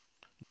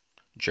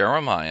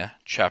Jeremiah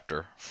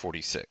chapter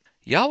 46.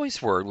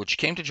 Yahweh's word which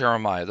came to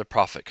Jeremiah the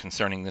prophet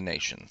concerning the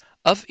nations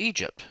of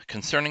Egypt,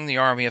 concerning the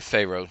army of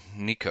Pharaoh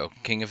Necho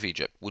king of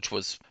Egypt, which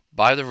was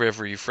by the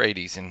river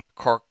Euphrates in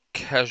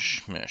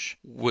Carchemish,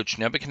 which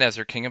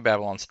Nebuchadnezzar king of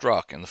Babylon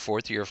struck in the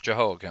 4th year of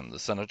Jehoiakim the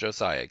son of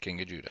Josiah king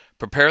of Judah.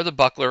 Prepare the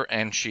buckler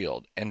and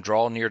shield, and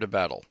draw near to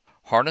battle.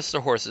 Harness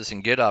the horses,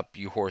 and get up,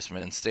 you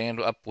horsemen, and stand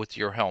up with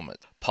your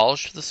helmets.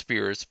 Polish the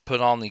spears,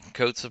 put on the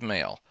coats of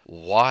mail.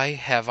 Why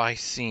have I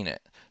seen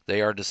it?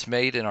 They are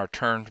dismayed and are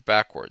turned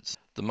backwards.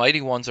 The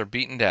mighty ones are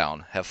beaten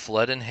down, have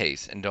fled in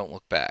haste, and don't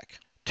look back.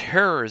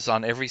 Terror is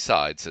on every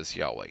side, says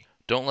Yahweh.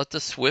 Don't let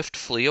the swift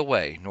flee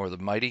away, nor the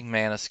mighty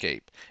man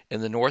escape.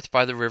 In the north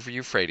by the river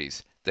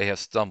Euphrates they have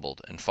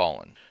stumbled and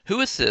fallen.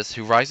 Who is this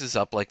who rises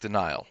up like the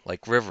Nile,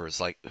 like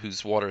rivers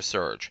whose waters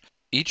surge?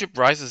 Egypt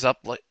rises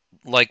up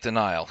like the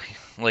Nile,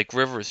 like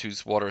rivers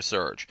whose waters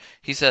surge.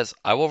 He says,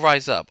 I will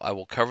rise up, I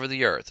will cover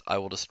the earth, I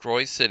will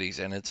destroy cities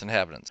and its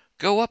inhabitants.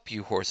 Go up,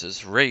 you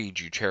horses,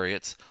 rage, you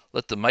chariots,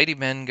 let the mighty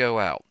men go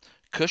out.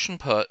 Cush and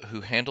Put,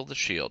 who handle the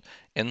shield,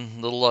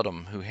 and the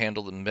Ludim, who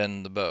handle and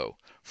bend the bow.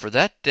 For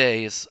that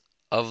day is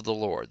of the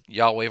Lord,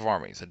 Yahweh of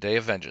armies, a day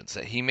of vengeance,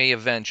 that he may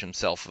avenge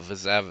himself of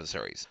his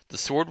adversaries. The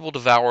sword will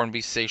devour and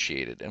be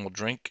satiated, and will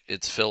drink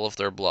its fill of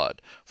their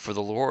blood. For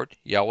the Lord,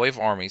 Yahweh of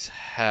armies,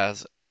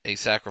 has a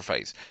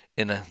sacrifice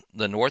in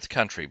the north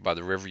country by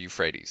the river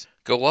Euphrates.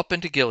 Go up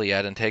into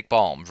Gilead and take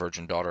balm,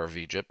 virgin daughter of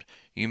Egypt.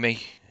 You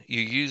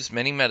use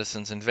many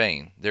medicines in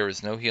vain. There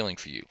is no healing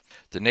for you.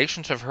 The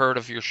nations have heard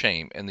of your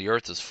shame, and the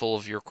earth is full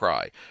of your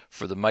cry.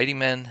 For the mighty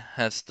men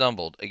have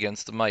stumbled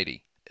against the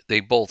mighty. They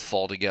both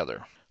fall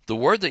together. The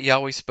word that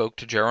Yahweh spoke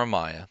to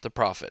Jeremiah the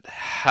prophet,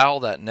 how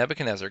that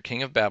Nebuchadnezzar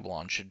king of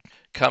Babylon should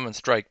come and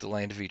strike the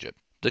land of Egypt.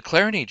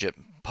 Declare in Egypt,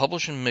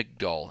 publish in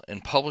Migdol,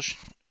 and publish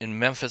in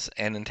Memphis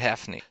and in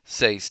Taphne.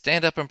 Say,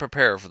 stand up and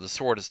prepare, for the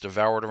sword is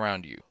devoured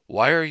around you.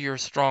 Why are your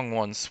strong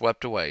ones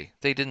swept away?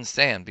 They didn't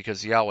stand,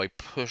 because Yahweh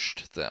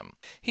pushed them.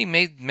 He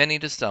made many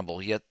to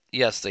stumble, yet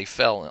yes, they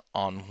fell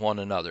on one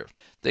another.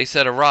 They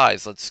said,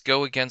 arise, let's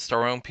go against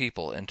our own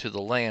people, and to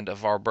the land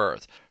of our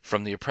birth,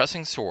 from the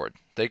oppressing sword.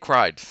 They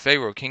cried,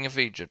 Pharaoh king of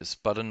Egypt is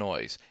but a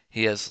noise.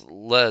 He has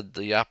let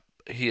the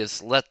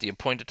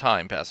appointed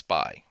time pass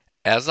by.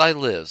 As I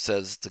live,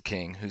 says the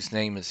king, whose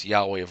name is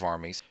Yahweh of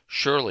armies,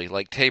 surely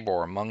like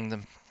Tabor among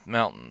the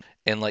mountains,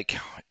 and like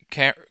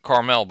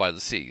Carmel by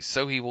the sea,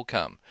 so he will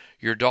come.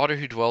 Your daughter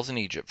who dwells in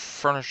Egypt,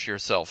 furnish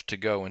yourself to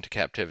go into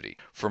captivity.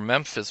 For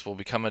Memphis will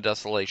become a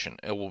desolation,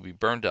 it will be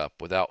burned up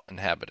without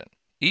inhabitant.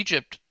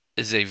 Egypt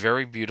is a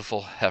very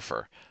beautiful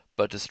heifer,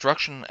 but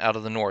destruction out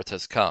of the north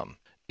has come.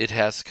 It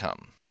has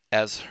come.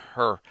 As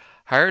her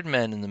hired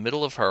men in the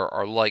middle of her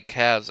are like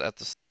calves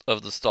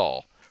of the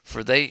stall,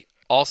 for they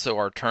also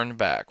are turned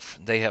back,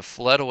 they have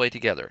fled away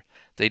together.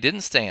 They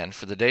didn't stand,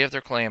 for the day of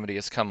their calamity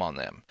has come on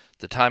them,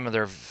 the time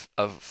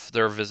of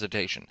their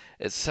visitation.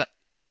 Its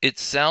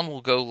sound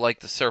will go like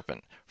the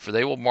serpent, for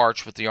they will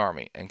march with the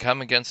army, and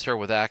come against her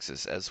with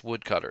axes as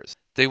woodcutters.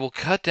 They will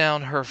cut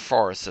down her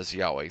forest, says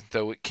Yahweh,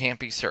 though it can't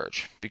be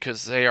searched,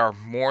 because they are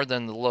more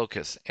than the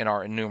locusts, and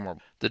are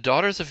innumerable. The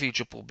daughters of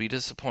Egypt will be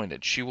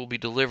disappointed. She will be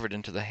delivered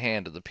into the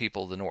hand of the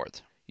people of the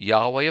north.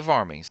 Yahweh of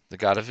armies, the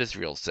God of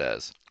Israel,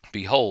 says,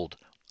 Behold,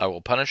 I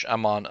will punish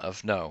Ammon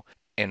of No,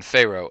 and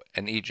Pharaoh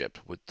and Egypt,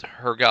 with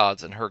her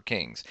gods and her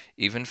kings,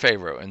 even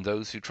Pharaoh and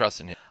those who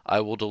trust in him.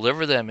 I will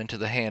deliver them into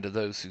the hand of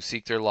those who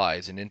seek their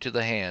lives, and into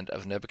the hand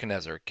of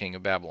Nebuchadnezzar king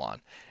of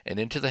Babylon, and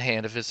into the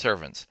hand of his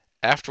servants.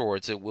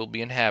 Afterwards it will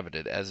be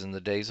inhabited as in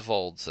the days of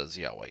old, says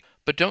Yahweh.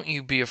 But don't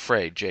you be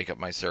afraid, Jacob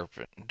my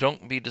servant.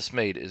 Don't be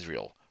dismayed,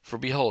 Israel. For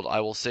behold,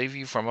 I will save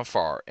you from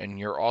afar, and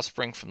your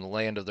offspring from the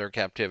land of their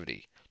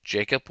captivity.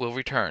 Jacob will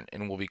return,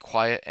 and will be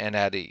quiet and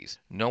at ease.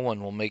 No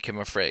one will make him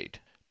afraid.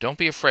 Don't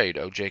be afraid,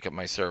 O Jacob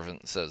my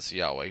servant, says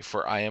Yahweh,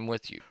 for I am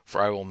with you. For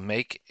I will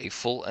make a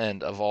full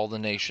end of all the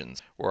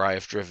nations where I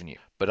have driven you.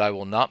 But I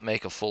will not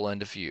make a full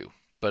end of you.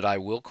 But I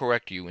will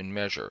correct you in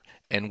measure,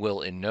 and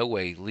will in no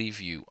way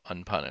leave you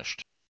unpunished.